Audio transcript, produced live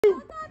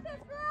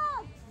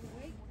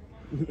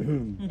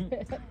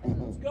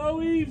Let's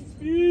go, Eves.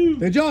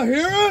 Did y'all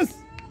hear us?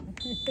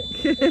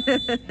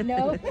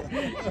 No.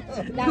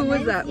 Who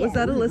was that? Was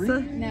that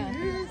Alyssa? No.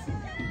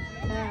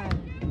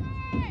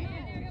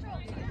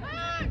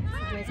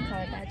 Grace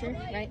Color Badger,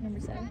 right? Number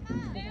 7.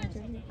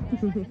 Badger.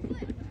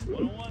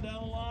 1-on-1 down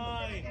the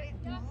line.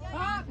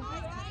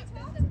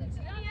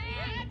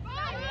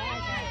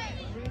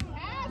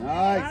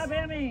 Nice.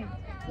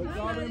 Good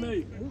job,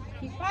 Emmy.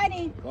 Keep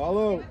fighting.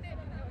 Follow.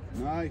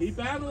 Nice. Keep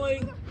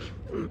battling.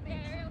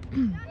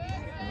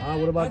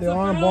 What about That's the a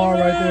arm foul, bar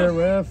right ref. there,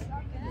 ref?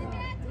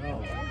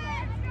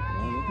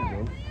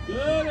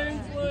 Good,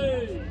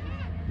 Ainsley.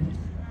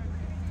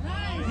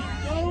 Keep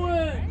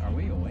going. Are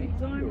we awake?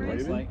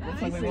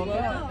 Looks like we woke up.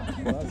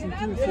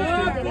 Get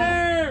out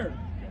there.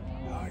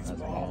 That's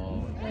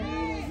ball. Oh,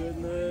 my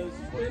goodness.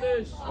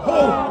 Finish.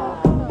 Oh!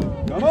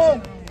 Come on.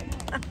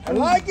 I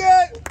like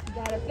it.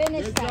 Gotta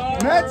finish Good that.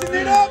 job. Matching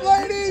it up,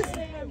 ladies.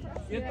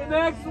 Get the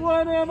next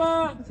one,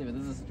 Emma. See, but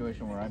this is a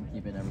situation where I'm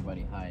keeping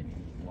everybody high and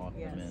lock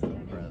them in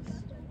and press.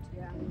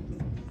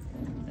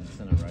 And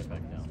send it right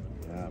back down.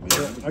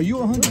 Are you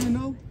 100 and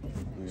 0?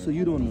 So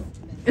you don't know.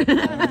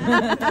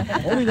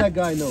 Only that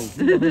guy knows.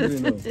 He's 100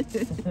 and 0.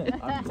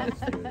 I'm close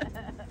to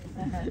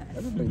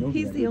it.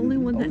 He's the only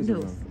one that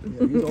knows. Yeah,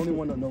 he's the only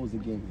one that knows the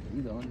game.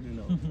 He's 100 and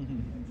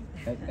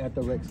 0. At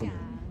the rec center.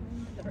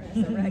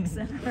 The rec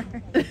center.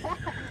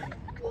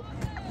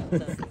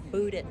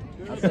 Boot it.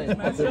 I'd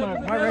say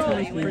my record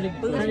is pretty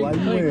why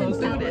you win. close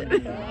to it.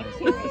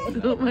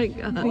 Oh my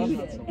Well, gosh.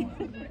 not so much.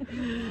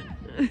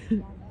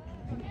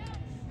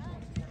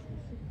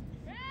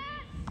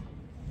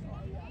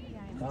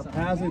 Stop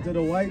passing to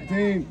the white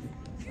team.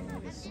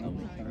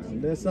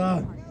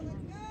 Alyssa.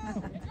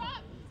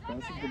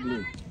 Pass it to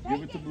blue.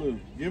 Give it to blue.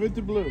 Give it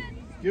to blue.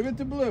 Give it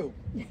to blue.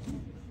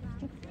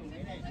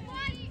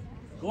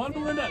 Go on,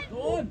 Melinda.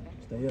 Go on.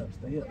 Stay up,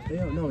 stay up, stay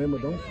up. No, Emma,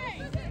 don't.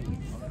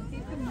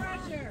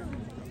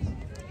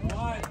 All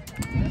right.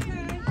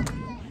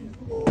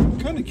 I'm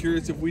kind of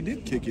curious if we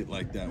did kick it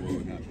like that, what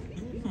would happen?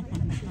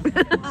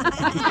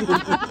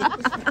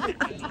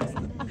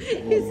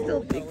 He's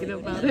still thinking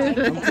about it.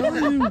 I'm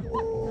telling you.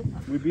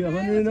 We'd be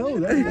 100 and 0.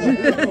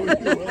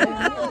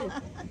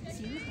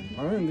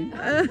 Apparently.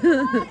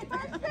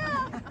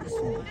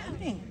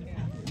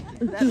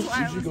 That's why You I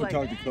should was go like,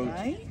 talk to coach.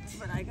 right?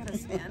 But I gotta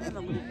stand in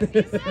the little bit.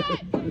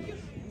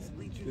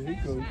 There he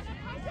goes.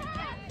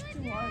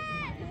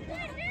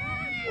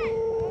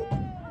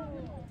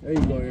 There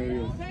you go,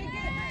 Ariel.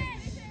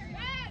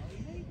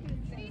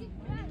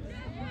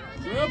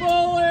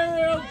 Dribble,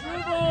 Ariel.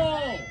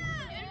 Dribble.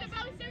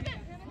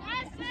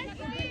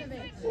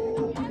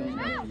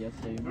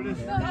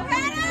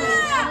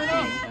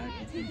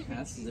 He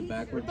passes it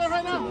backwards.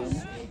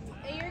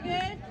 Hey, you're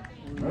good?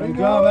 Good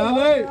job,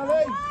 Allie.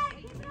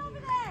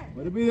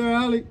 Way to be there,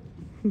 Allie.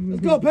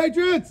 Let's go,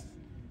 Patriots.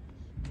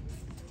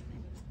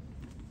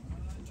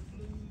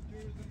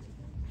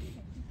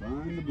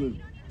 Find the blue.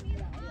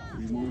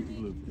 We want the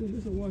blue.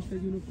 Listen, watch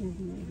that uniform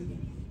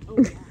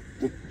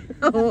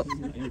Oh.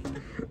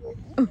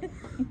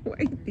 Why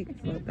do you think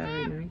about that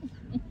right now?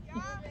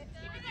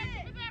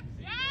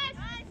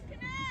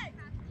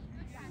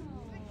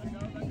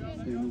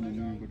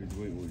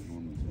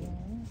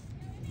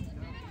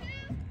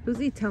 Who's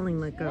he telling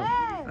let go?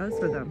 Us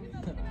or them?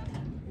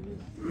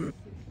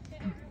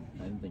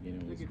 I didn't think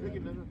anyone was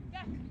grabbing.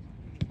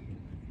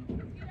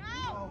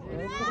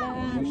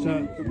 No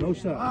shot. No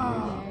shot.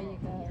 There you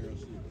go.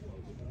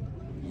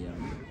 Yeah.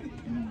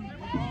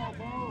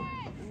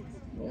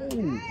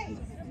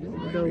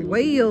 The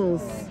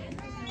whales.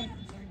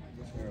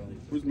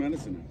 Where's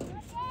Madison at?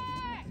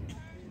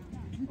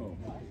 Oh.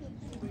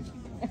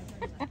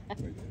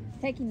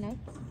 Taking notes.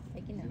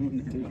 Taking notes.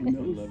 Taking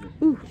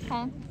notes.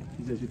 Huh?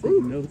 He said you're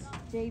taking notes.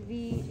 JV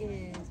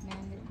is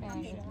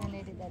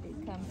mandated that it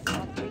comes to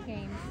all 3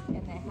 games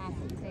and they have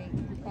to take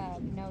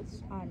notes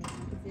on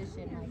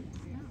position. Like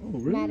Oh,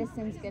 really?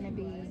 Madison's gonna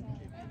be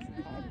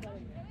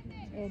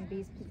in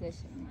B's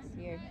position this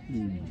year.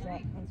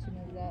 That once you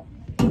know that,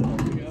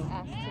 she's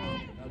asked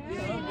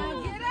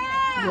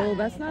to. Well,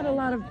 that's not a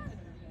lot of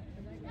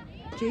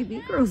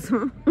JV girls,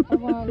 huh?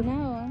 Well,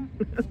 no.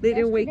 They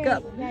didn't wake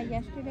up. Yeah,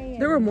 yesterday.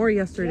 There were more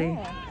yesterday.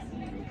 Yeah.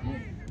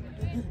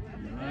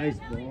 Nice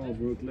ball,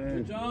 Brooklyn.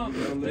 Good job.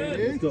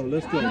 Let's go,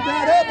 let's go.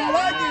 That up, I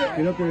like it.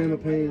 Get up there, Emma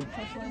Payne.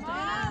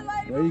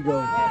 There you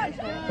go.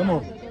 Come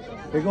on.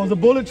 There goes the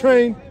bullet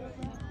train.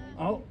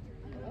 Oh,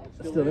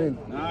 still in.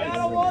 Got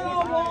a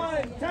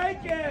one-on-one.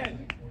 Take it.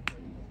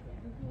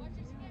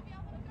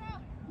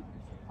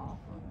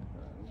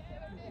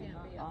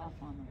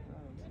 Off on the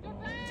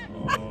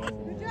throw.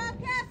 Good job,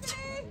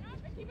 Cassie.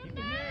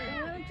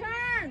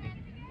 Turn.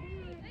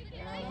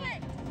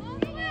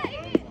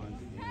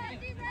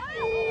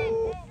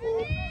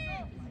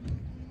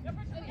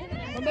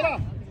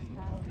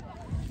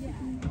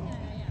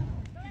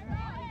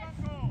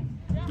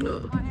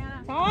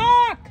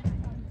 Talk.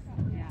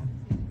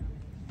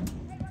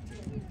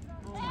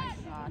 Oh my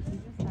gosh, he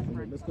just had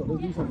for a Let's go.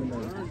 Let's do something now.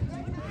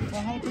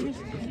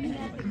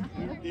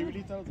 They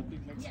really thought it was a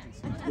big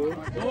Mexican. Go,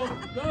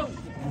 go.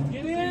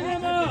 Get in,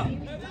 Emma.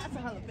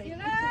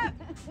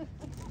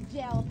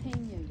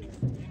 Jalapeno.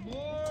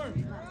 More.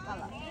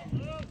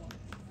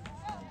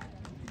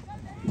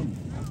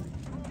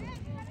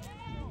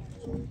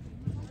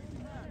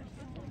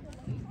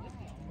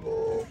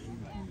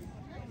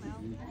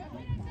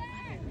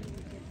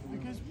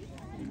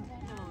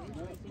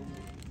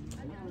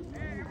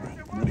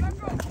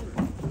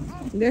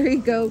 There you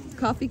go.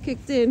 Coffee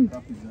kicked in.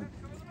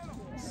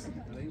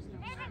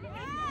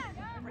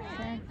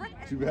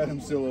 Too bad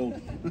I'm still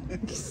old.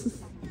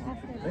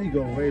 There you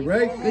go, Ray.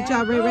 Ray. Good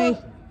job, Ray Ray.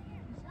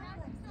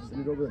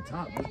 Send it over the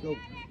top. Let's go.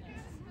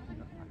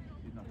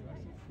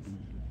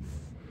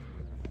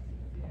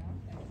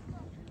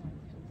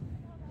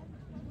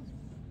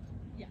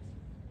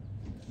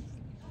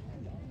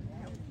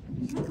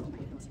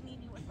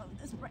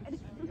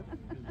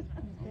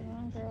 Come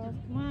on, girls.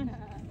 Come on.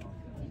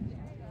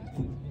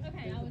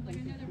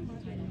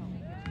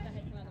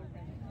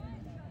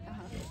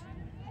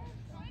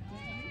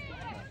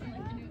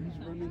 Who's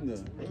running the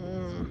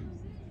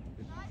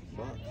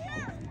box?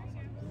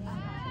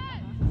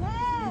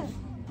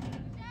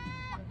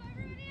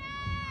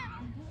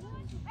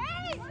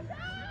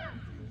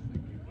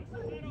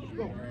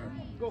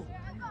 Go.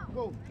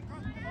 Go.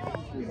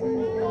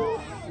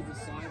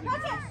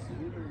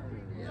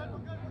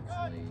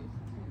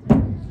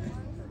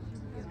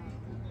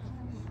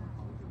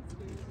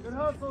 Good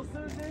hustle,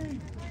 Susie.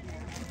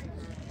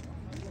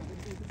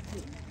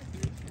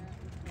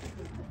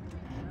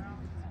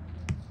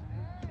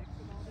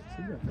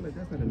 I feel like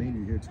that's not a name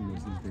you hear too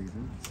much these days, huh?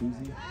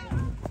 Susie.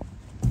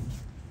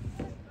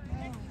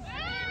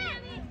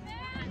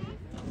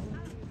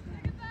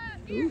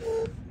 Oof.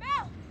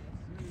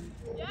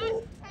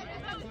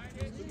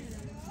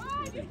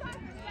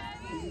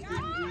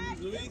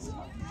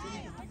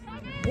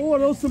 Oh,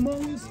 those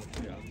Samoans?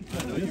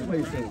 This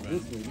way, sir.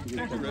 This way.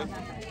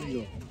 Here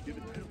you go.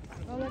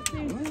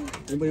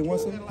 Anybody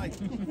want some?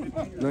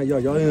 Nah,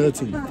 y'all ain't that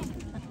team.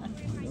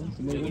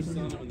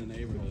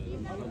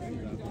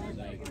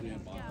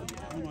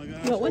 Oh my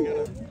gosh. What one? We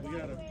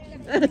gotta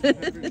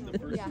the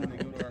first time they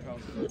go to our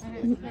house.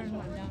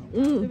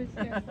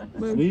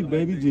 Sweet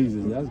baby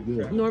Jesus. That's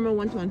good. Normal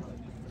 1-1.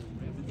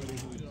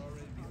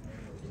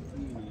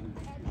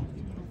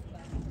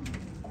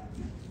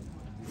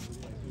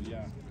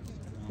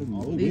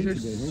 These are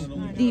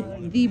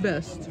the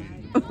best.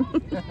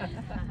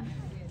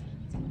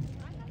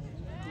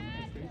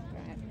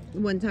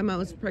 One time I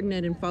was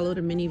pregnant and followed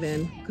a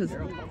minivan because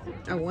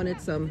I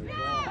wanted some.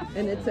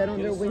 And it said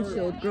on their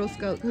windshield, Girl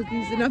Scout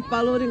cookies. And I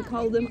followed and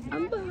called them,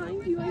 I'm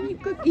behind you, I need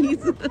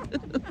cookies.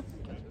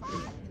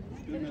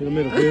 In the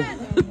middle, kid.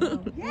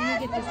 We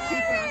get this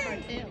creeper off our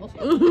tails.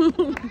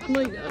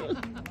 Like,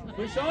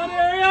 Push on,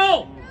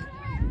 Ariel.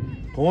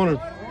 Corner.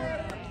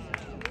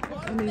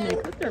 I mean, they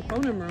put their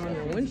phone number on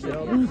their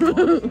windshield.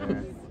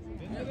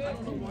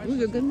 It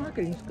was a good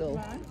marketing skill.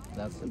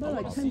 That's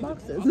About like 10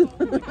 boxes.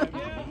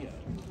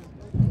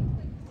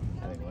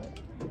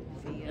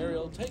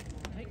 Ariel, take a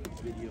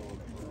video of her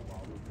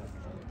while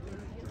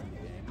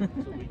we're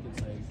so we can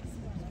say.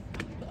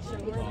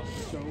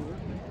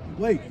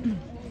 Wait.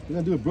 We're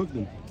going to do it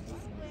Brooklyn.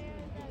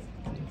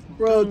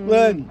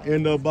 Brooklyn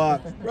in the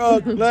box.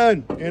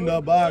 Brooklyn in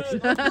the box.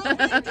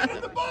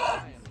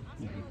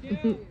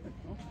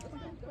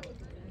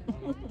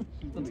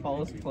 the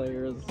tallest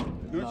players. You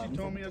know what she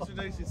told me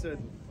yesterday? She said,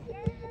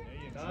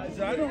 guys,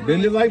 I don't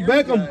Bend it like hear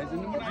you Beckham. guys.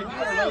 And then when I do,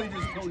 I really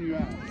just tone you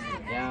out.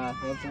 Yeah,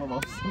 that's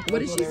almost. What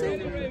did she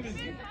say?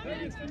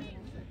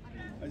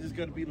 I just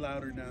got to be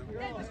louder now.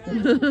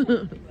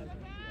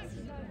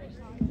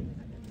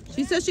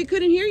 She said she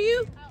couldn't hear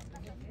you?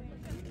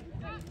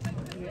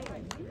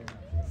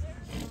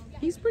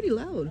 He's pretty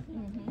loud.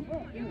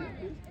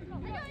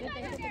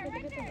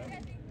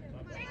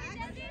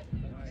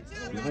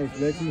 Nice,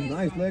 Lexi.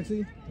 Nice,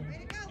 Lexi.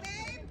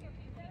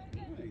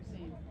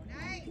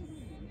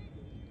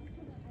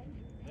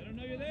 Let her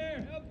know you're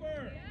there. Help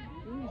her.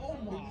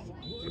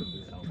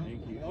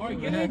 All right,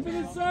 get in for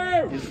the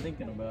serve. He's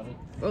thinking about it.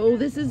 Oh,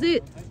 this is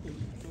it.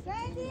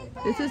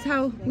 This is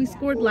how we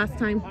scored last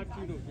time.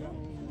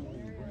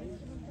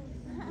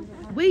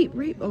 Wait,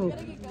 oh.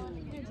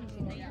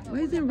 Why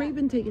isn't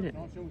Raven taking it?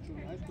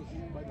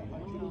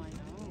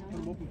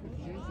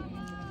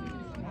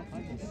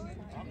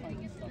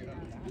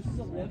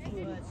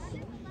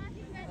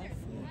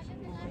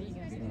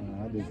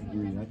 I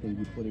disagree. I think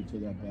you put it to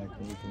that back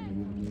post and then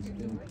you can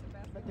spin.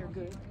 But they're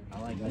good. I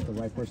like That's the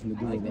right person to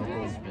do I it like the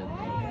right spin.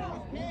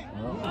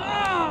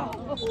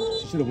 there.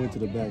 She should have went to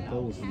the back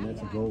post and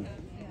that's a goal.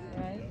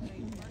 Right?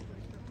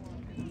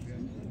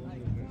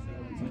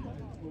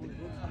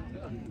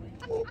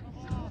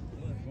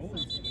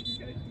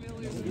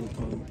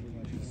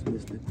 Just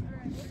missed it.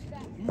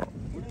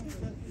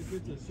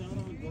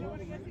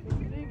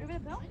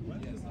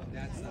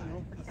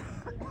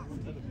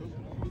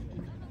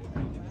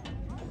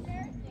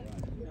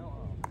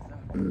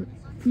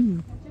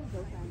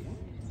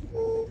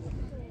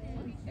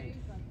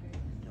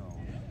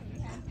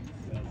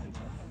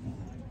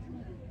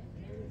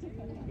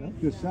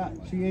 Good shot.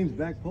 She aims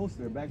back post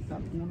there, back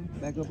top corner,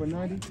 back upper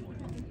 90.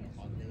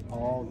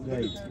 All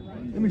day.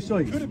 Let me show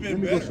you. Let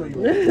me go show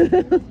you.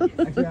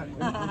 Actually,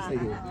 I'll stay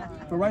here.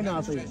 But right now,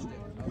 I'll stay here.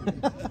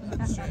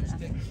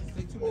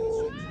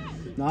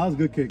 No, that was a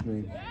good kick,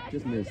 man.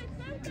 Just missed.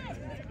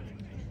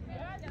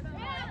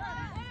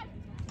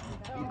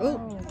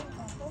 Oh.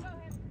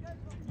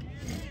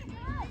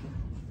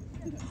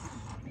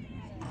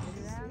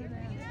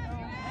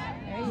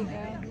 There you go.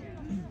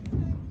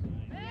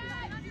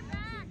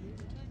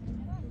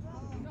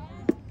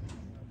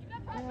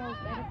 Oh,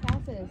 better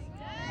passes.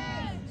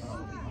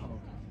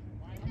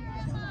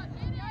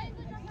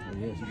 Oh,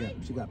 yeah,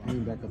 she got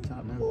Payne back up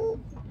top now.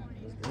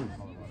 That's good.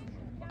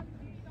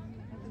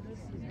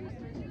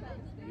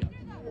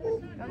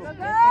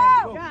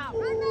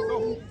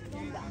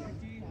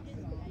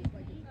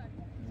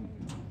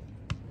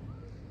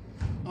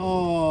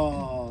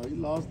 Oh, you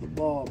lost the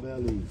ball,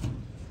 Belly.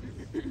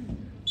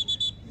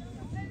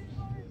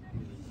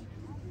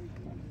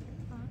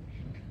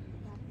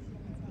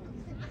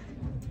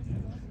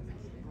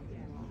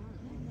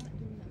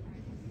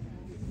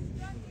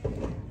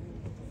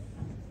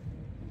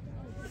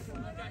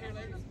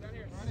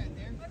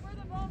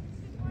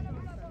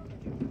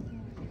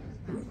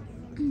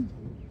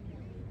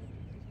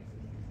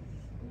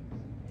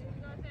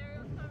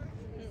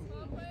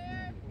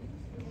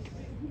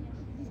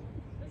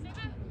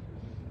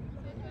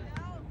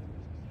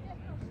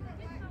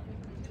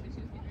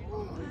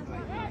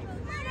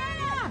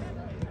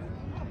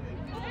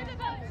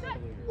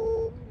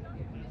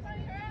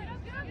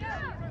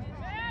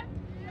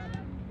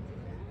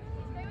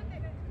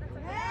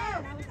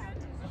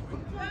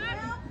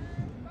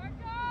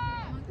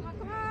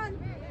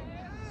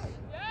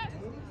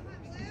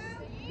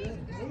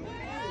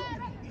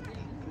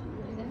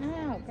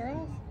 Now,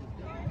 girls.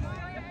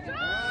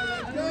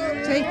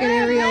 Take it,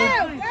 Ariel.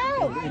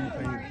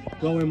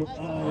 Go, Emma.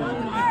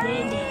 Oh,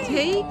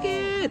 Take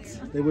it.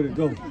 they would have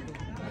go.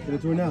 Get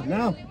it to her now.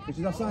 Now.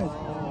 She's outside.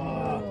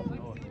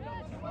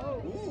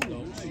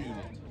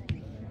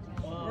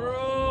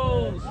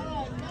 Girls!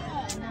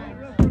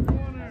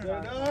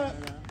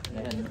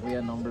 And we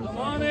had numbers. Come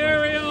on,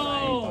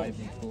 Ariel! 5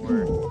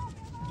 before.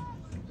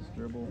 Just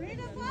dribble.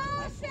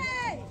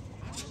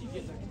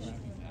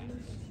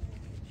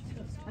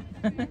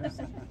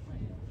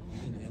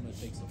 Emma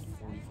takes a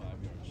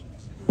 45-yard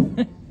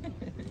shot.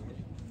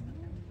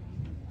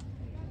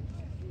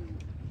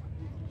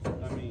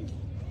 I mean,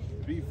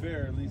 to be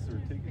fair, at least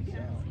they're taking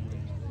shots.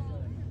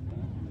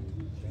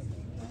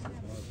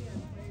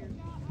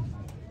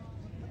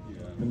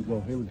 Let me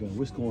go. Here we go.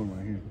 We're scoring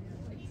right here.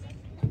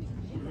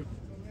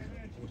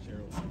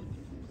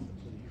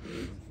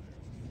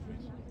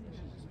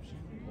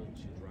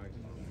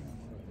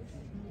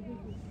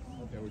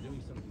 Okay, we're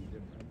doing something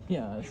different.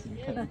 Yeah, it's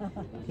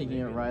taking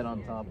it right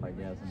on top, I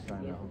guess, and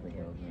trying to hope it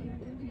goes in.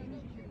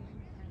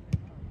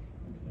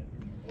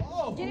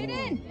 Get it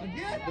in.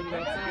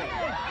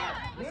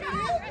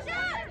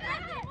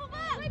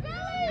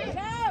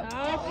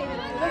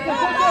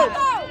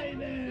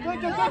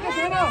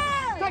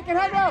 Take it,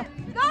 Hannah!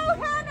 Go,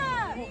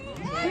 Hannah!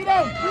 Beat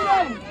him!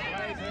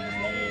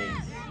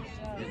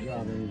 Good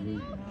job, Amy.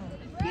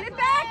 Get it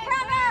back,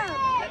 Hannah!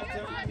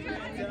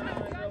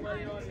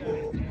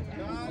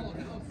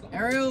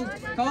 Ariel,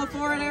 call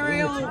for it,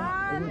 Ariel!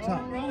 Over the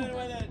top. Go,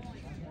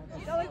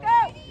 go!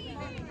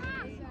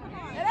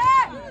 Get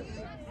it!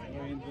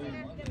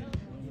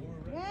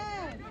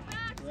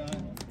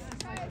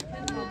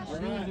 We're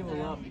going to do a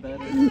lot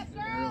better if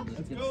Ariel just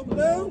gets the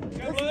ball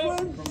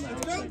from the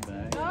outside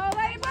back. Go,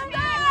 let him move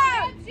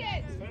down!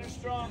 Finish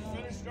strong,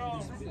 finish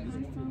strong.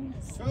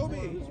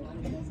 Toby!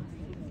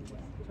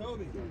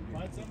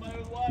 Find somebody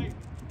with white.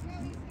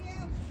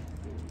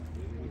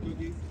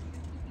 Cookie.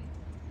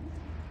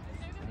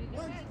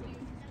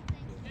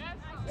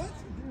 What?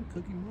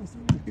 Cookie Monster.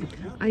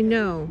 I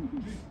know.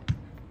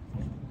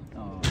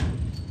 Oh,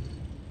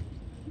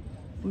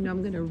 You know,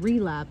 I'm gonna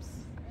relapse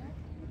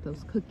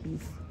those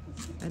cookies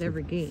at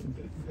every game.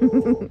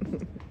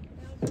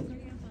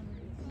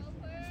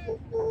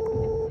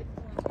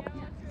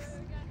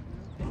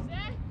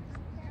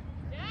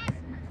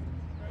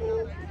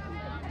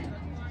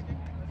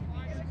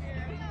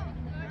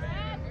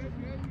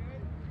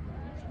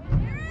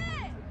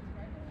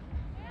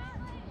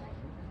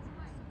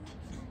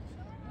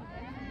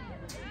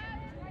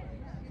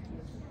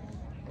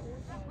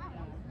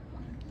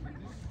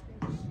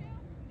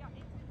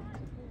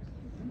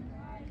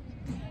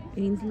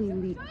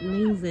 Ainsley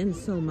leans in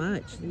so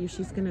much.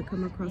 She's gonna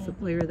come across a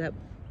player that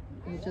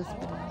will just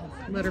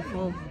let her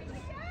fall.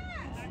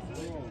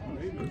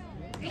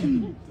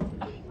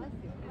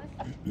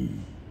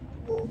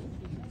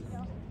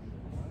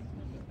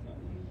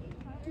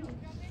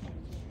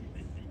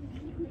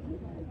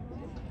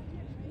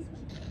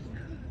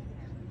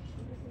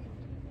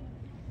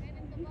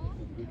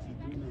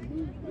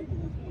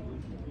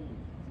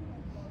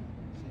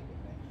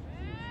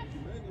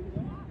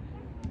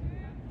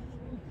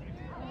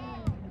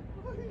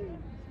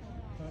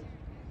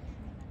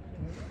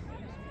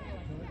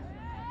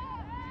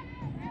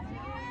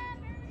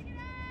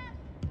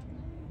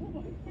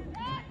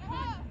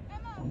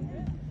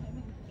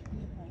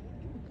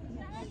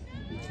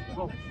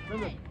 Go,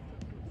 send it.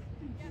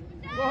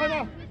 Go,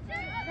 Hannah.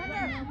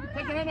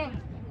 Take it, Hannah.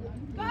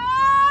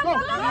 Go,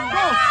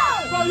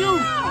 go, you.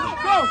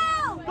 Go.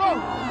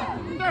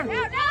 There.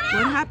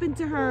 What happened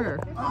to her?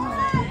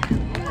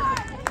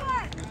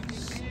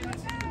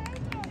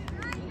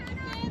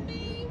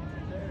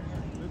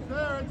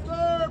 It's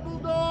there,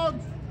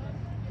 Bulldogs.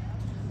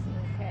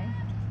 Okay.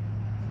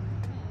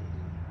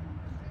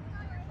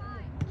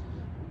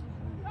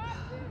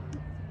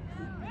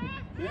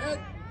 Get.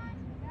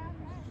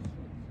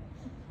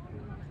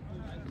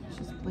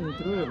 She's playing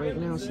through it right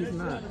now. She's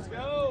not. Let's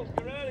go.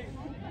 Get ready.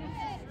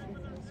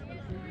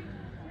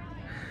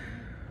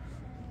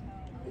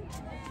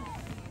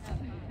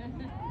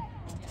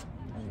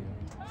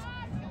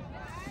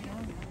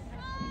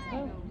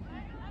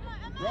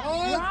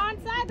 We're on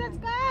side, let's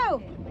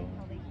go!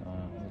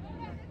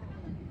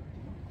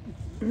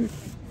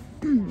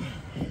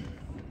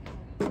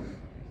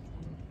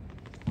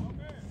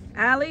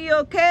 Allie, you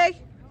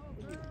okay?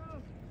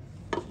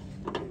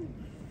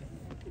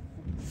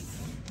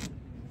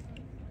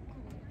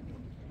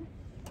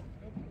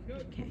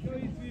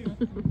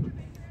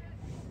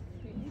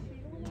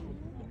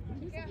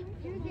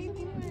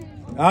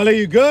 Ali,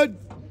 you good?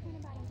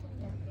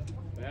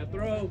 Bad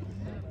throw.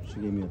 She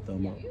gave me a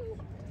thumb up.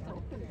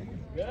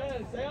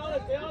 Good. Stay on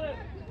it. Stay on it.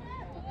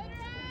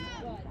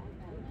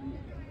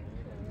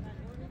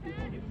 Keep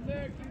it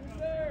there. Keep it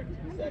there.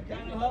 It's that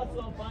kind of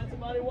hustle. Find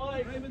somebody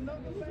wide.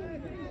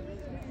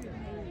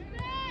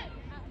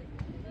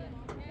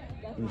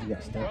 She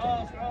got stuck.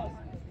 Cross. Cross.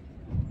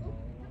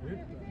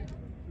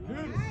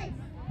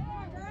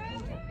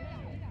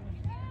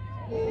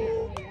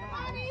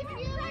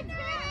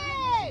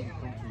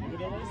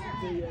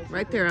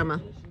 Right there, Emma.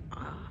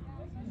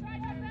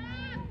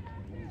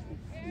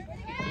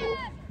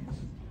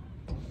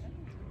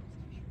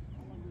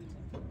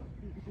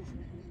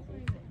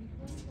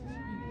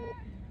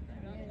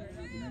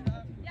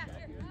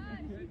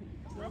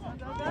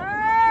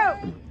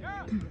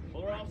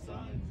 Pull her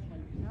offside.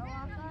 No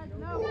offside.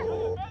 No.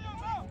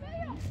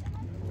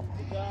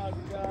 Good job.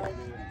 Good job.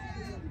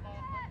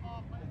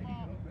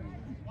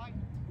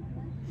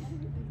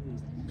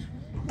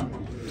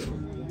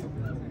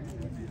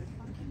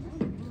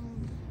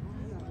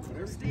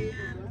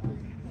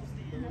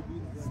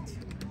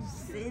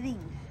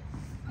 Sitting.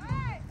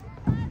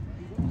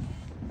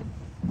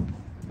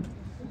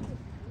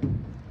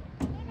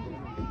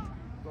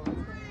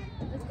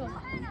 Let's go.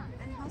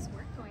 And how's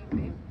work going,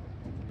 babe?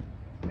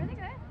 Really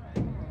good.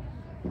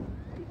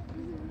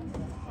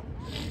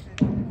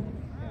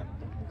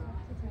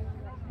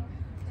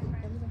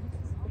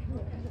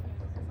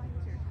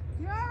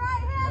 You're all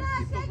right,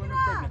 Hannah. Shake it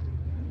up.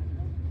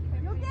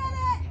 You'll get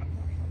it.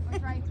 I'll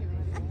try to.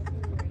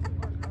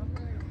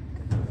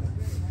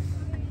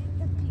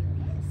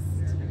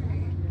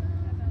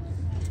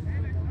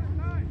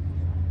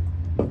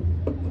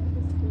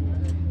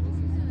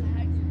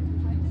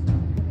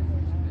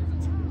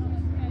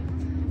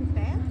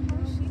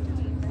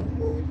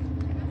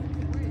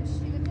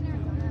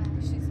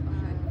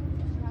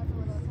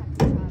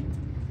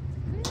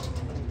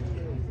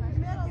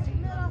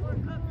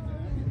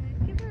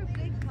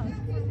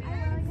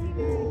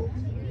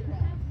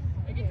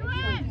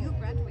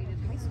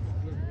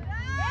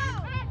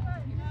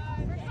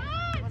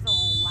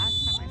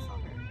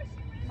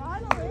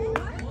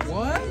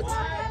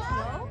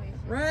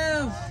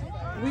 Rev!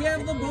 We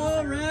have the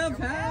ball, Rev!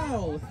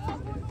 How?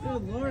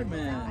 Good Lord,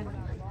 man.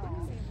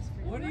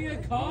 What are you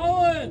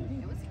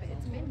calling?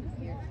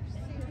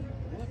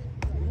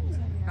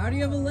 How do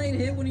you have a late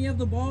hit when you have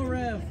the ball,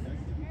 Rev?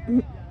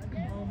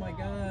 Oh my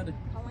God.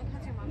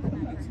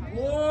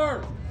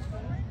 More.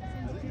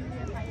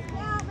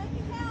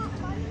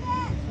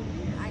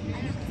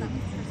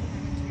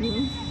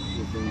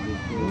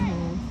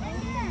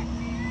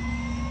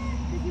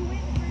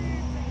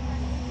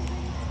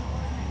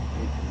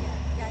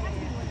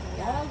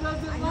 Ball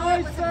doesn't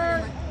lie,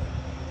 sir.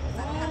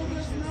 Ball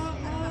does not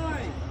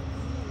lie.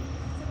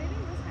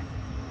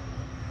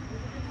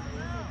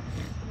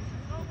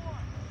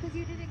 Because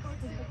you didn't go to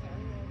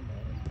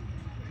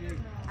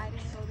I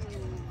didn't go to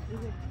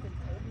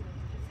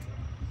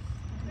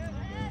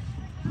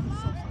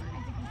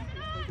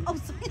Oh,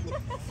 sorry.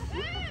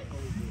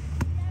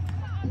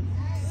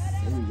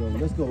 There we go.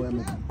 Let's go,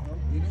 Emma.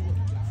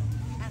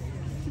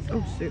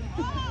 Oh, shoot.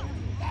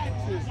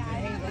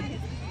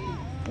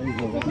 There you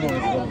go. Come on,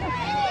 let's go.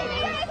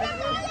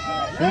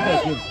 Shoot that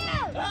kid.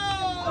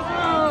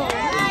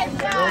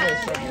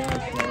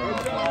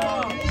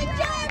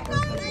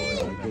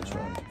 Good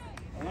try.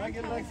 I like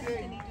it like this.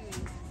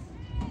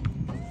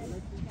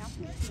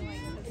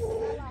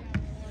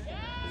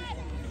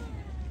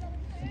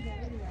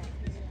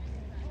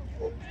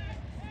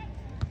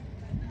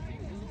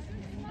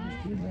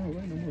 Good now,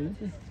 right? No more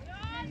limping.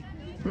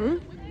 Hmm?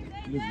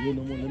 Looks good.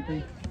 No more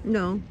limping.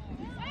 No.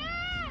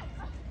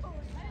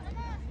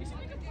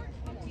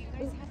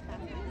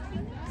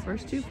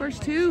 First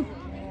two.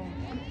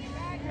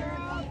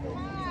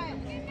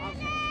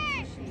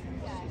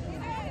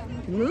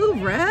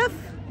 Move, ref.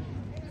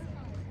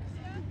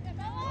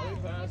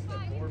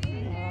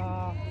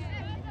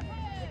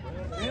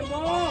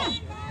 Ball.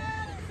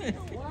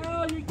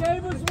 Wow, you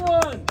gave us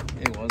one.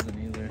 It wasn't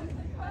either.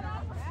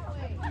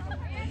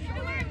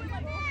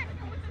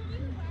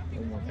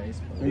 No more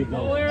Facebook. There you Go,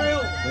 go.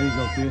 Ariel. There you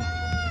go, kid.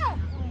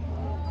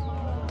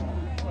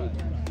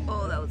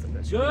 Oh, that was a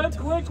good. Good,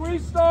 quick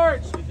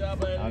restart. Good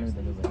job, I don't ladies. even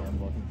think it was a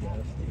handball. He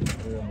guessed.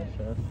 Clear on the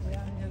chest.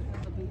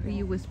 Are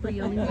you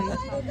whispering on me? Are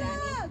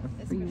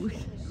you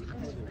whispering?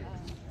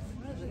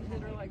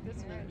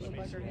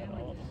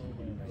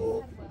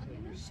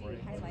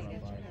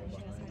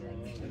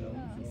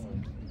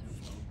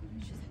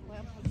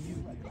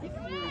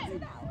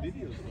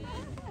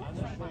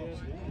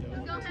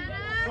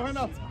 Go ahead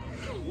now.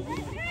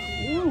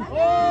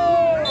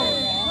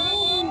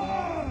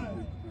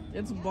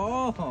 It's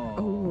ball.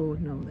 Oh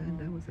no,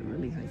 that was a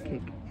really high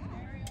kick.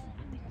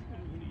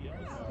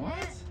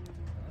 What?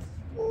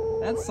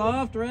 That's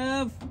soft,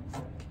 Rev.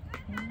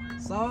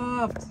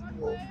 Soft.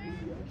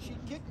 She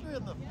kicked her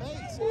in the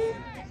face.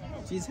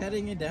 She's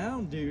heading it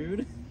down,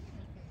 dude.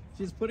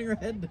 She's putting her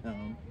head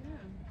down.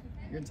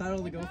 You're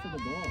entitled to go for the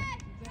ball.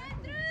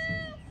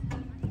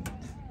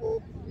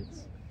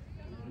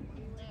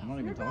 I'm not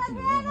even talking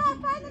to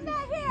them. Find the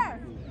net here.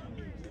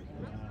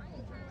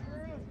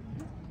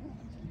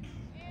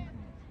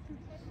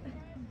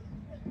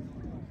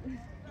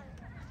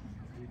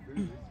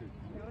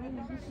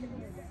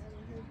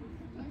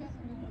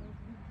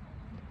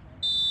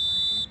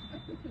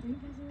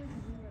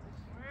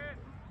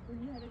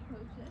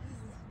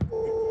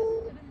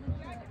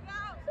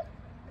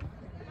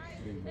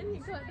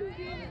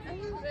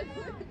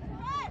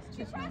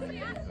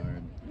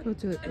 Go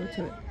to it. Go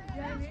to it.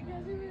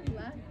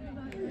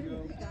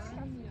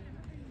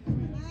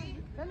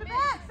 Send it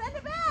back. Send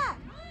it back.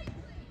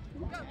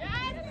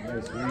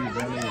 Nice read,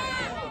 Belly.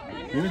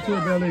 Give it to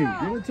her, Belly.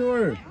 Give it to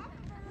her.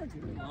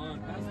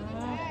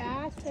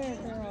 Faster,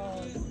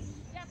 girls.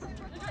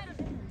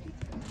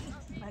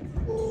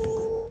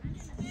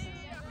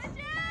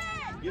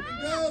 Give it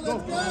go.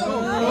 Let's go.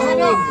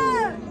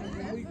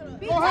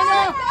 Go,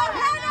 Hannah.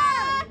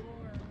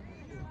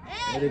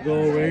 Way to go,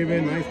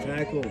 Raven. Nice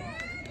tackle.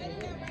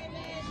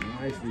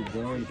 Nicely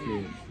done,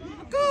 kid.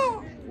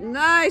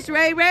 Nice,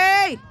 Ray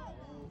Ray.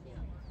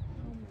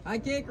 High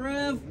kick,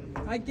 Rev.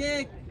 High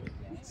kick.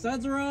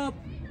 Suds are up.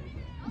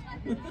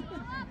 Come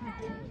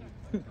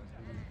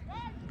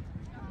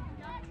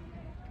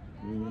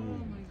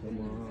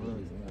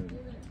on.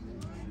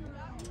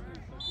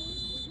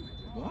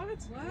 What?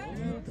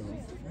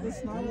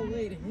 That's not a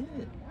late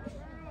hit.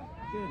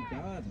 Good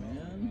God,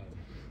 man.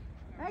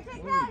 Hey,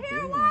 take What that are you here,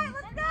 doing? White.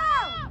 Let's go.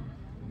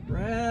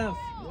 Ref,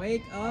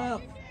 wake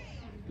up.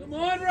 Come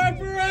on,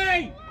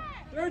 referee.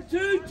 There are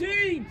two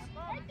teams.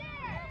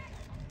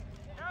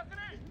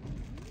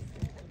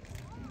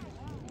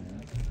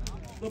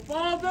 The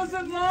ball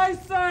doesn't lie,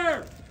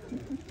 sir.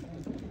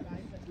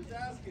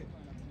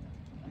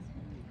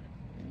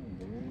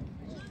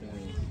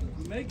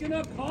 Making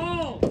a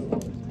call.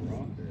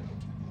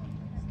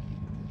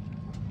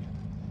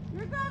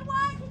 You're good,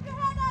 White. Keep your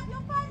head up.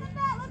 You'll find the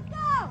net. Let's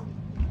go.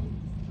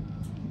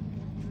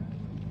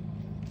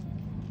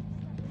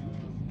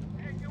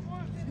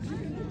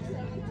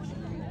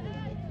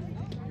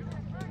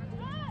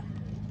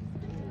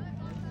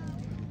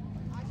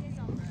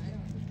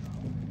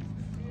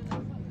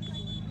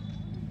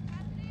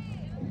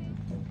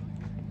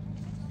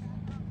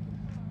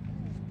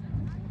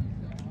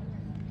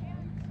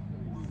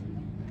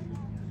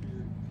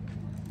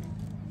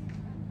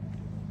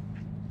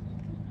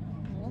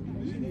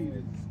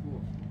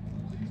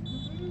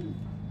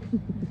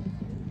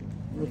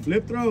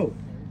 Flip throw.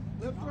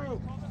 Flip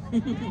through.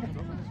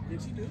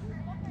 Did she do it?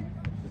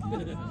 I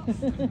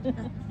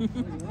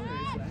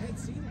hadn't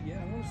seen it yet.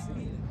 I want to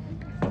see it.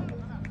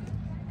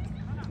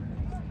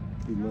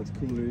 Be much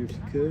cooler if she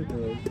could,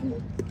 though.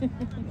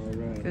 All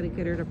right. Gotta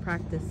get her to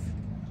practice.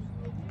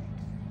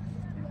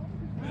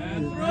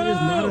 That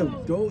is not a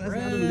throw. That's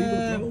not a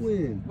legal throw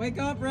in. Wake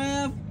up,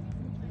 Rev.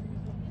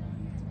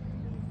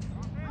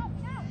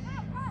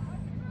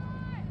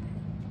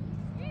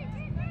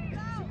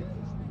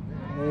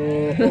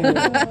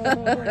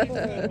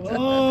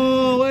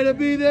 Oh, way to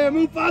be there,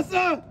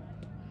 Mufasa!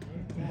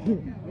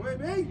 Wait,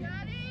 me.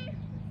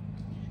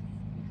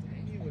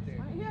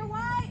 Right here,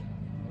 White.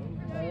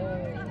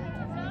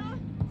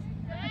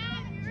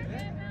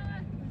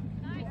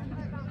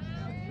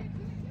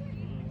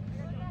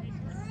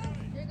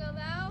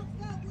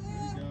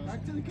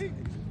 Back to the kick.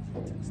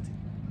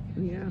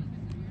 Yeah.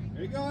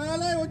 There you go,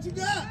 LA. What you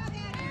got?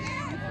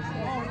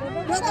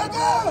 Go, go,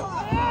 go!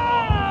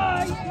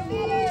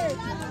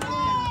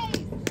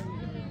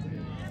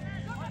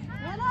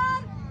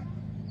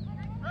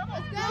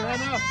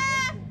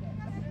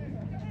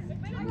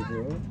 Move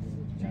her up.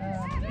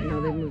 No,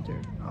 they moved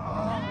her.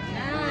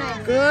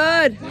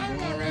 Good. Nice.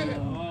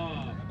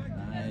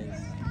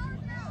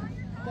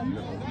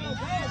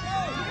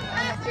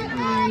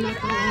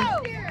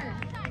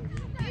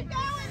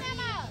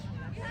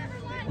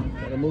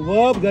 Gotta move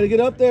up. Gotta get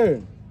up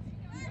there.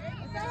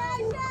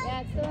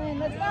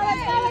 Let's go,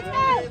 let's go, let's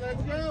go!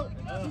 Let's go.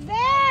 She's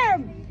there!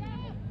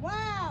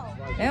 Wow!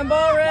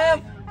 Handball,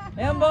 ref!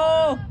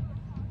 Handball!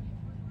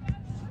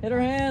 Hit her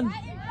hand.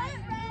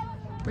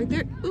 Right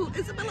there. Ooh,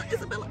 Isabella,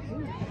 Isabella.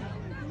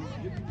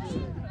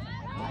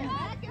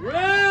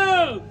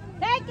 Roof!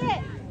 Take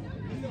it!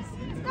 Let's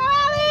go,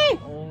 Allie!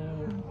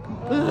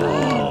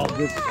 Oh,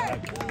 good shot.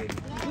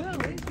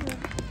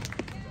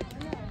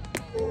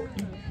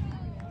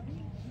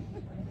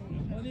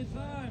 Plenty of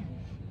time.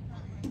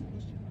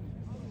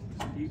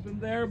 Keep him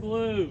there,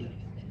 Blue.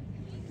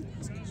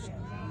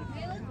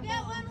 Hey, let's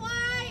get one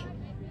white!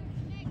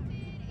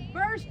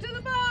 Burst to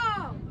the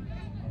ball!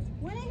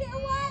 Win it here,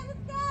 white,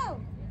 let's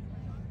go!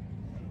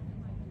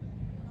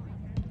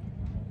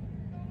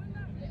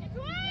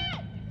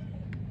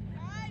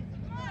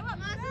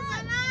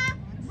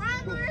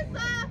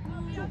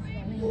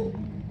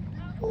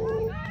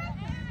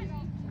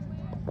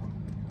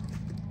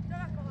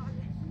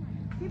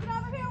 Keep it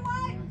over here,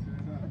 white!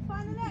 Let's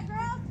find the net,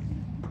 girls!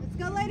 Let's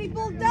go, Lady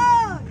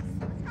Bulldogs!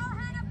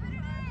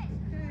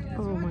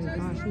 Oh my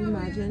gosh, can you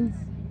imagine?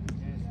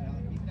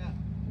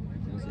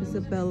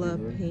 Isabella,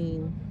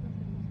 Payne,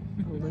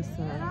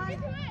 Alyssa.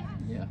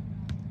 Yeah.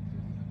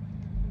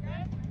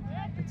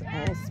 It's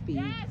all speed.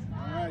 All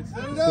right, set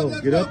it Let's up. go.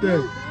 Let's Get go, up there.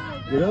 Blue.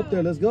 Get up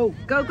there. Let's go.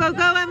 Go, go,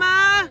 go,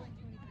 Emma!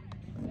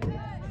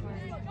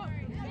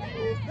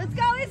 Let's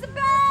go,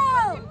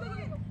 Isabel!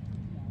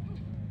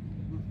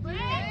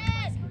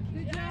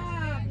 Good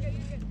job!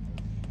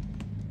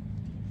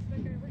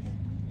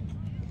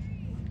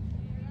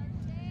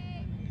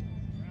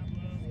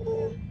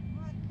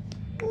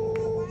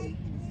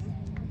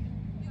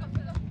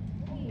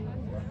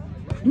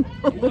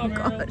 Oh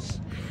gosh.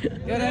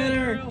 Good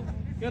header.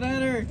 Good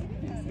header.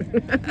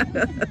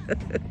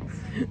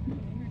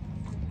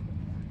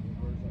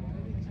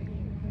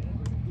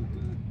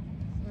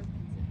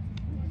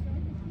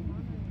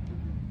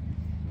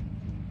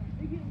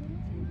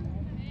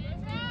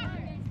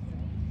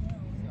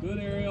 Good,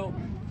 Ariel.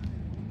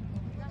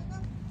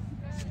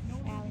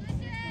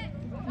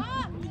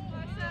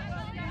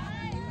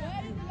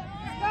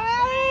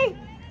 Allie!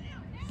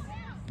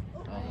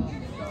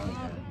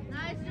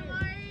 Nice,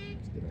 Jamari.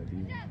 Good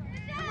idea.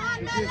 Come on,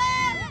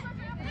 Melon!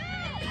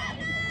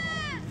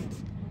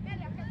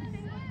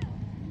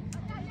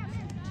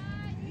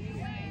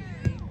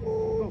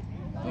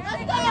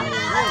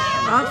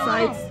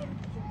 Offsides.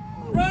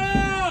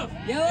 Roof!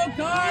 Yellow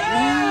card.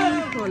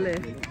 Híjole.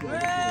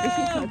 Did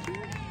she touch you?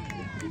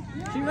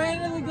 She ran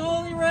into the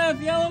goalie,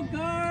 ref. Yellow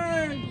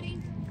card.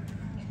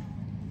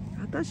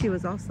 I thought she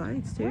was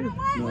offsides too.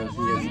 No,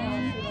 she is.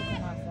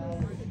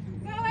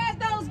 Go ahead,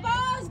 those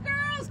balls,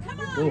 girls! Come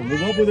on! Oh,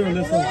 move up with her,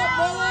 Alyssa.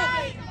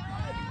 Bullet!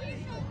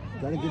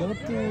 Gotta get up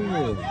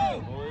there.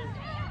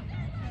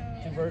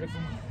 Too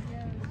vertical.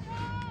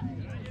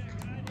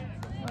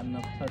 Not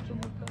enough touch on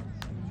the pass.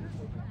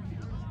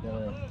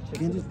 Gotta You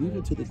can't just leave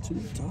it to the two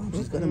top.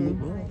 She's gotta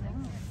move up.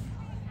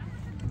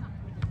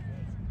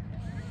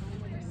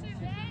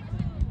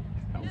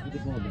 Get the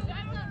ball back.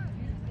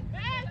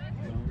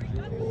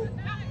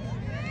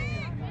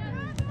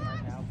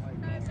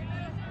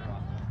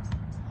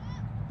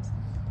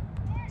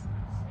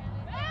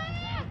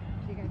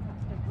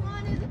 Come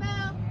on,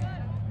 Isabel.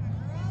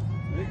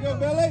 There you go,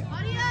 Billy.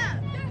 Body up.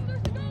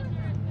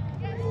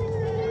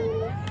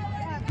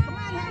 Come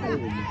on,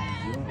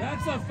 Hannah!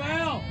 That's a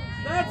foul.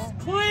 That's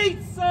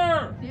cleats,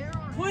 sir.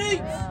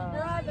 Cleats.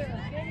 Brother,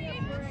 give me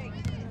a break.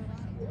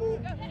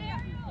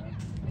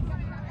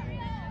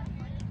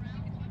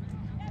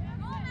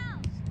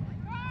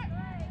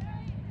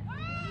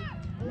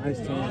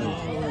 Nice time.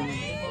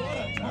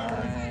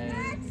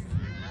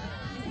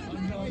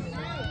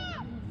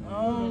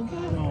 Oh,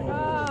 come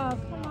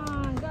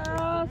on,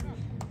 girls.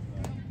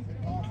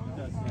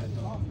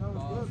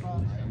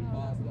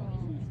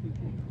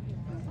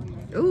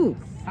 Ooh.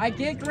 high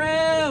kick,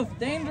 ref.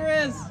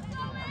 Dangerous.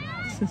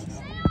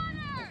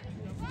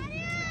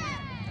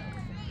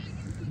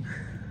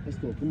 Let's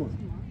go. Come on.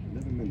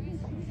 11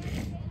 minutes.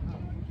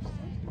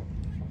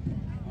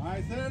 All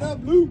right, set it up,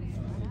 Blue.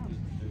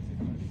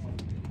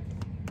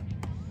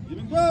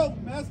 Even go.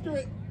 Master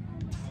it.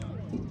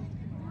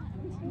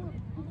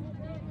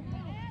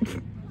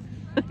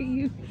 Are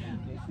you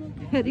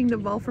heading the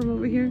ball from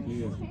over here?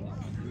 Yeah.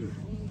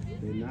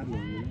 They're not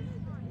long.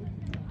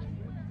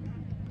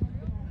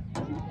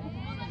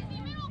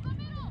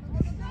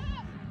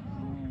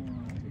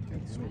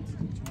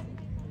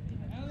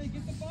 Allie,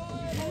 get the ball.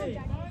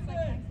 Hey, find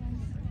it.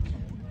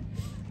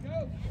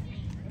 Go.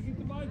 Get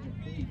the ball at your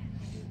feet.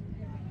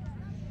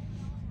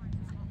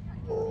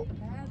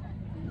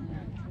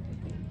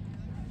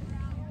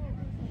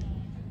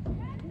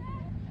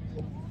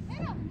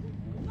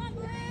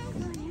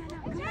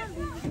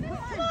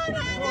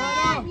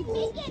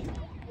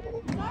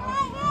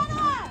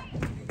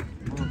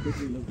 Come on,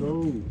 quickly. Let's go.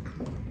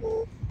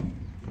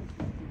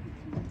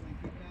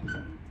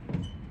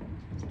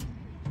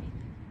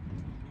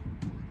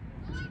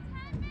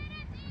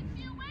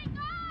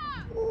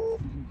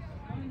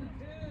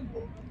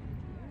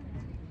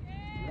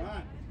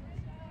 Right.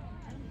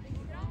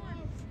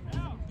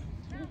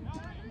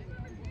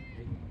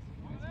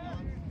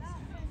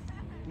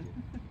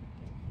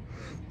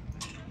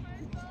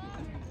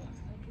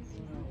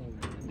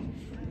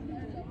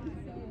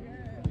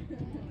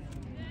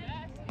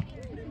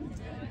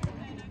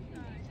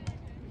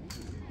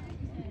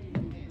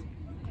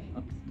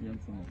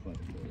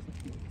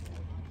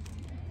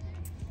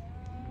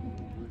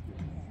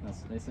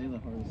 say the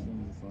hardest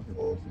thing is a soccer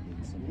player is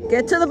getting something.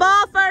 Get to the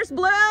ball first,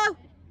 Blue.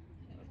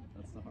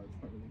 That's the hard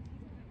part of it.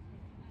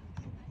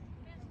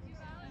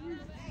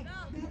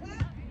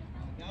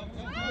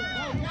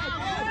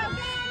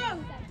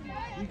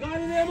 You got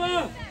it,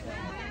 Emma!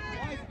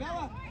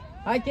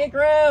 High kick,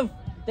 Rev!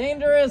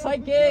 Dangerous, high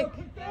kick!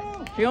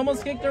 She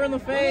almost kicked her in the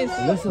face.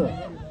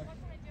 Alyssa.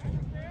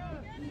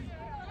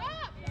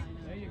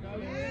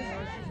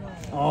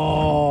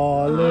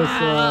 Oh,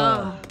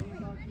 Alyssa.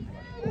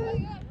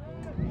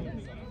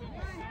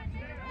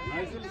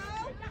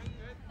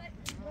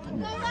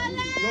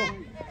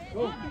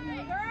 Go.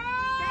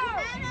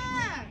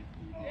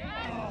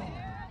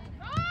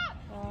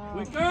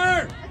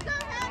 Quicker!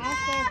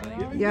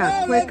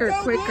 Yeah, quicker. I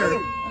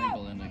think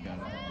Belinda got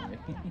it.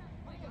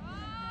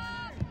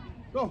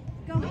 Go.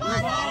 I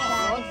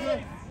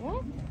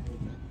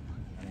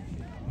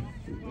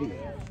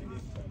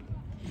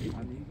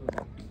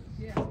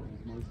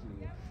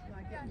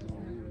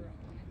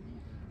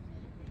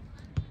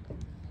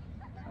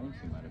think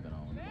she might have been on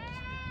the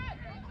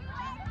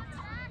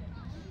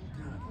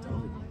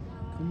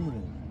Come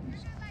on.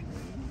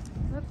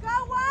 Let's go,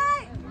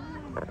 White!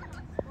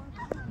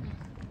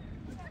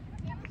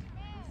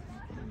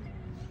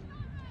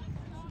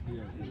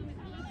 Yeah.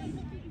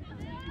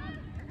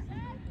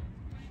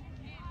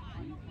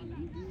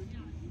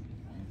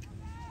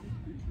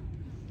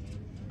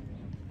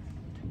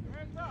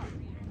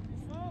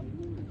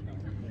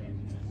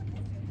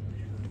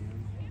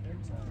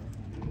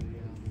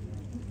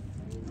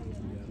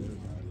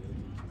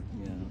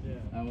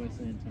 I always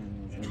say in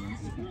tournaments.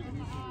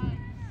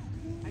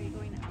 Are you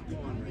going to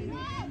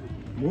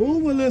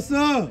Move,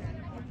 Alyssa.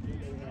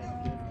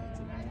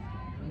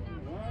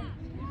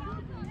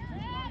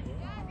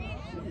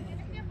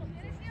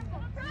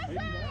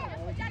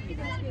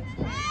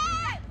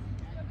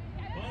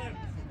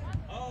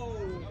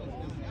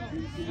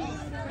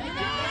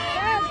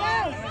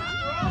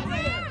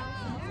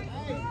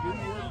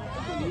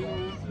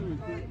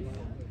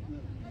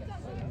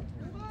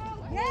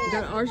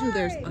 Got ours or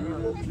theirs?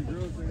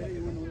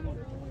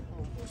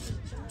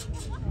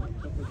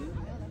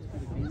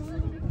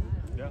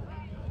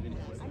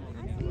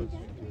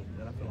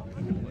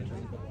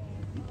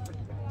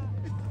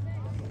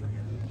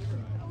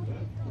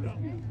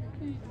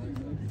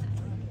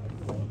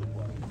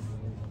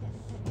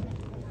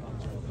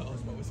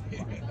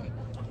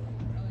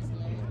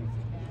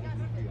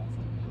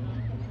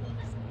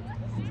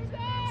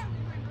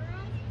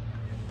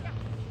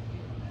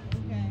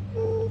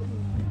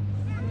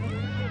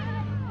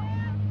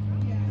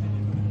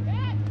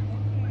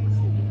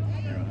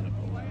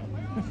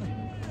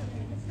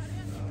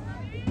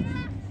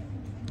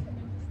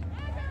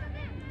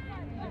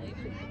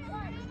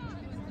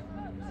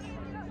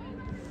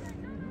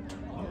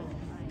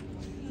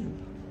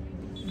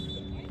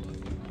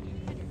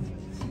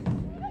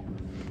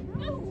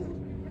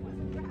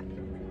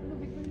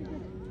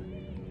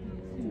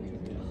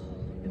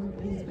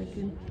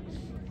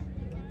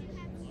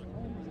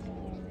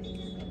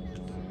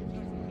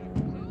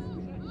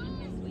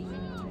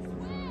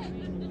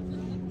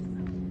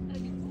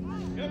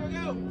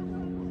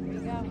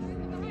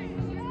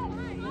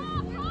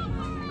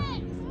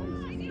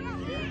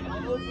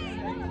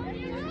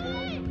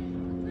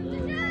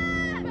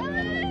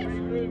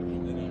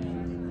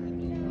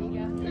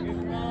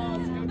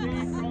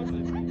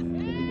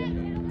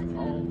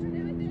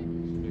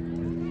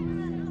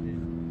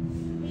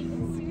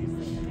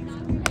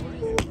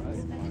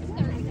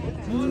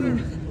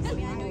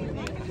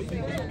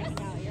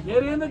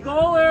 Get in the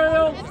goal,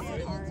 Ariel!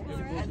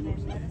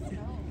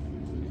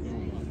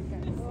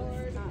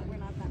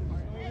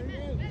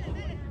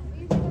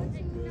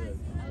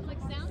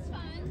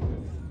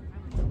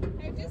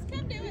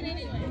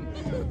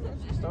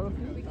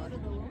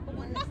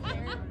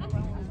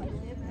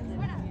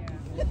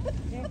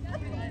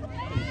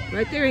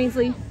 Right there,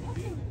 Ainsley.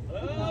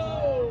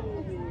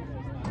 Oh!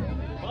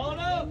 Follow it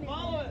up!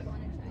 Follow it!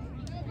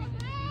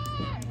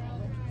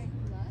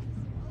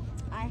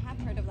 I have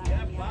heard of that You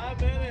have one.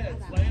 5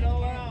 minutes. Lay it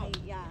all out.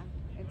 Yeah,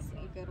 it's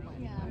a good one.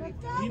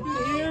 Keep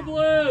it here,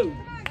 Blue!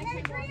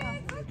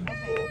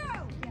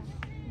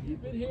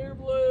 Keep it here,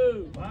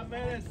 Blue! 5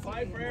 minutes.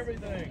 Fight for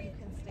everything. You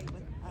can stay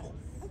with us.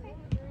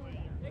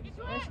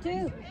 There's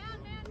two.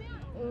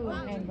 Ooh,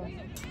 handball.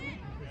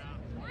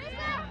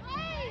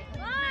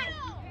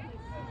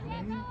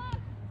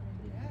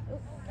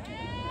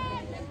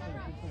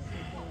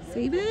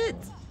 Save it.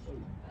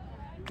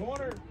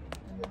 Corner.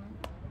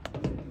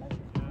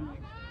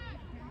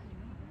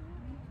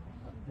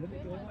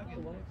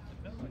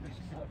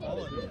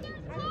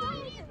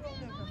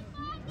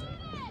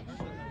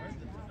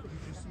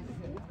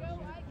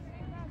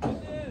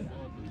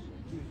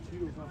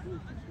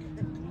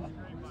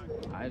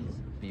 I'd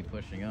be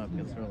pushing up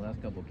because her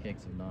last couple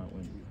kicks have not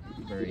went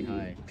very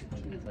high.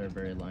 They're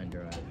very line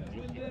drive.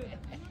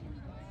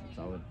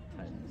 So I would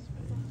tighten the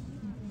space.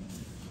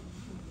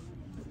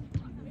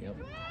 Yep.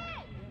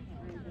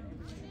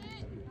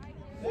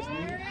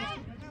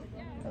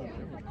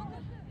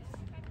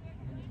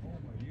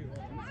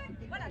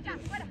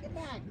 Get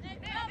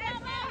back.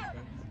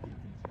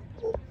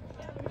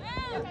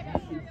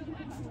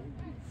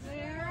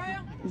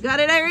 Got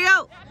it,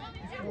 Ariel.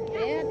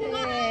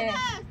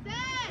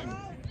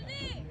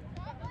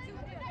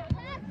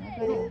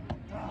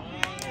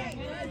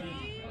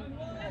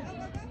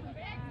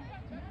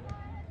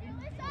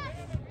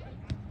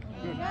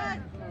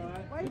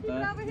 Why you keep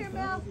over here,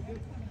 Mel? Get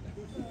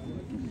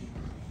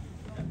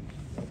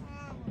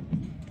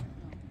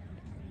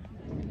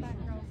it back,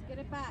 girls. Get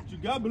it back. You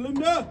got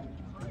Belinda.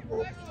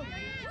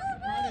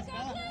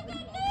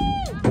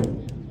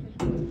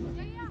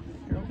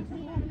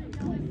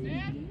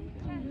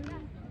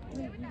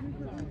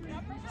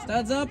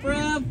 Studs up,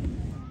 ref.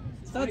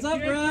 Studs up,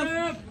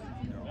 ref.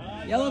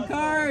 Yellow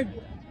card.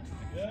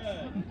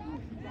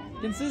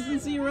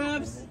 Consistency,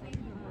 refs.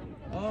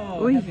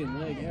 Oh, Oy. heavy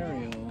leg,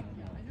 Ariel.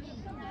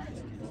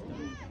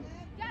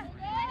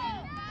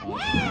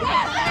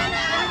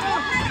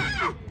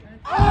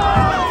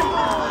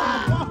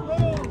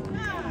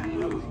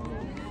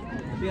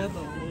 She had the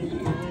whole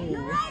goal.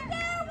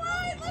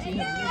 She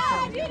had no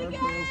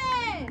purpose.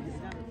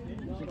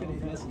 She could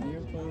have missed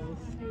near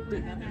post.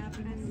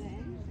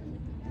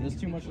 There's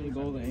too much of the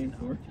goal to aim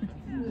for.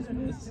 Just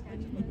miss.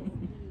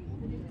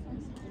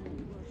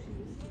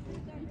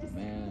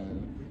 Man,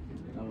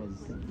 that was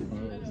close.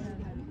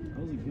 That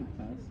was a good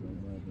pass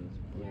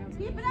though.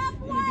 Keep it up,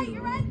 boy.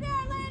 You're right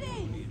there,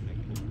 lady.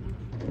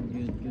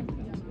 Good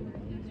pass.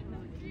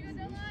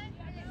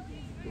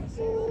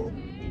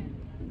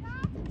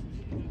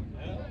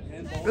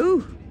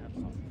 Ooh.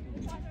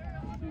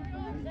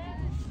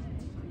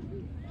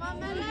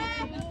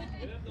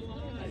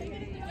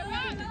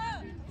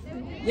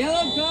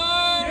 Yellow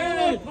card!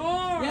 Yellow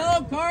card!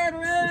 Yellow card,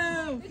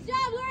 ref! Good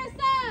job,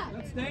 Larissa.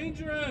 That's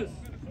dangerous.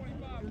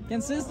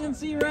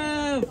 Consistency,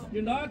 ref!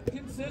 You're not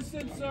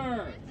consistent,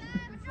 sir.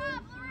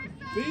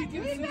 Be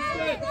consistent.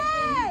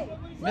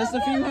 Missed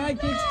a few high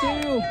kicks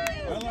too.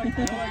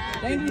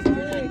 Dangerous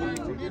play.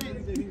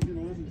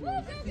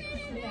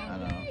 I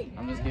know.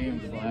 I'm just giving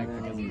him flag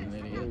because he's an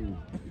idiot.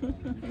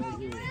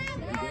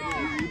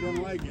 You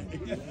don't like it.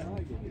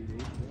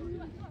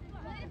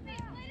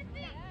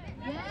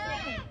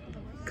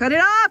 Cut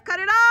it off. Cut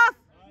it off.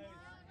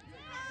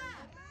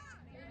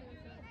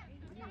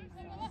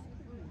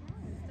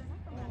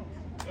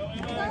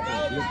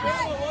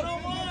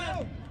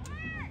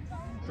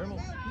 Dribble.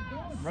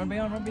 Run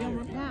beyond, run beyond,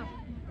 run beyond.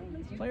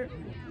 Player.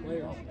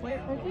 Player.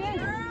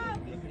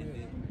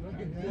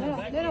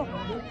 Little.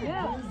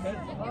 Yeah.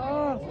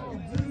 Oh.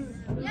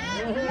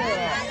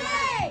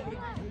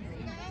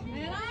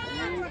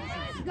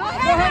 Go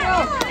ahead.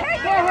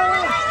 Go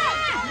ahead.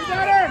 You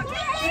got her.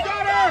 You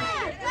got her.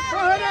 Go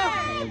ahead now.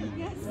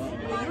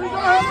 Here we go,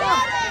 ahead.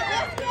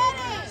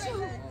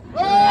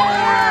 Oh!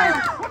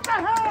 What the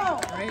hell?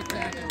 Great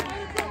tackle.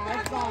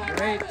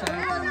 Great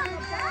tackle.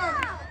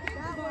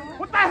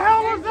 What the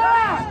hell was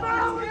that?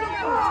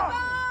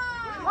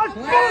 That's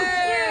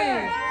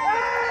bullshit!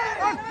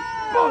 That's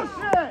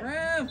bullshit!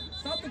 Ref,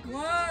 stop the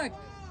clock.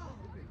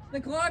 The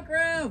clock,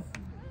 ref.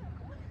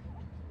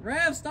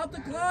 Ref, stop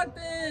the clock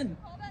then.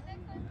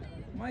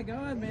 My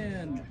God,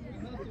 man.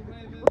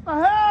 What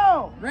the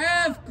hell?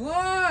 Ref,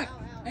 clock.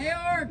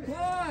 AR,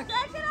 clock.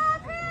 Check it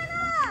off,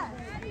 Hannah!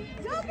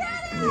 Go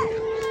get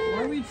it! Why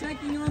are we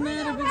checking on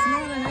that if it's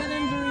not a head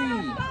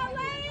injury?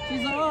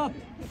 She's up.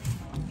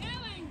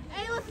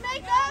 Hey, let's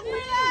make up for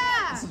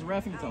that! This is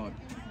reffing talk.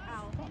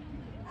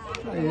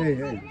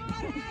 Hey.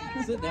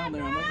 Sit down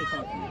there. I'm not going to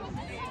talk to you.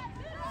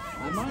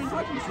 I'm not even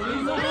talking to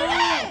you.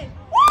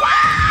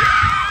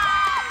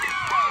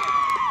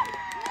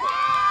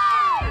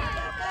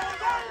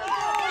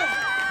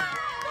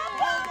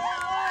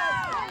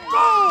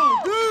 Go,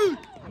 dude!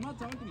 I'm not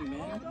talking to you,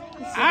 man.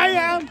 I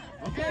am.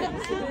 Okay.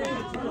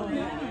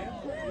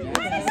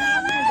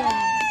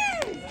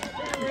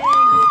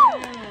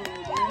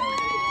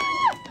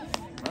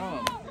 Bro,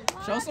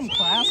 show some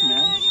class,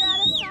 man.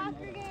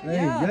 Hey,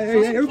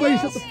 everybody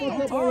shut the fuck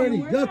up already.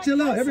 Y'all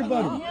chill out,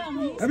 everybody.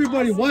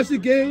 Everybody watch the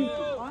game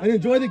and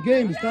enjoy the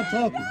game and stop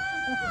talking.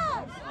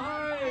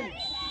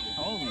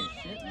 Holy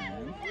shit,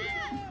 man.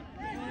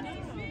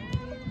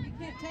 You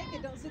can't take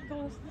it. Don't sit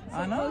close.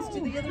 I know. Close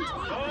to the other team.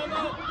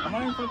 I'm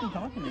not even fucking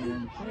talking to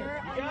him.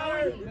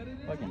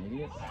 Fucking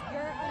idiot.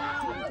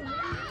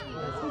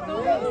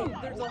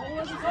 There's a whole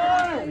other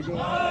side.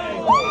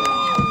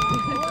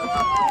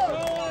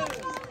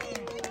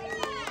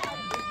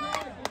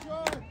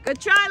 Good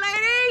try,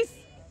 ladies.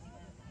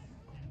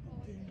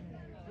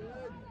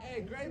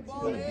 Hey, great ball,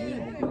 Holy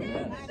shit.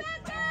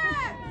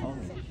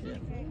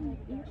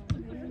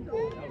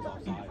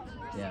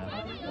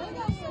 Yeah.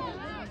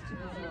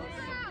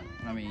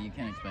 I mean, you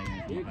can't expect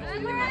anything.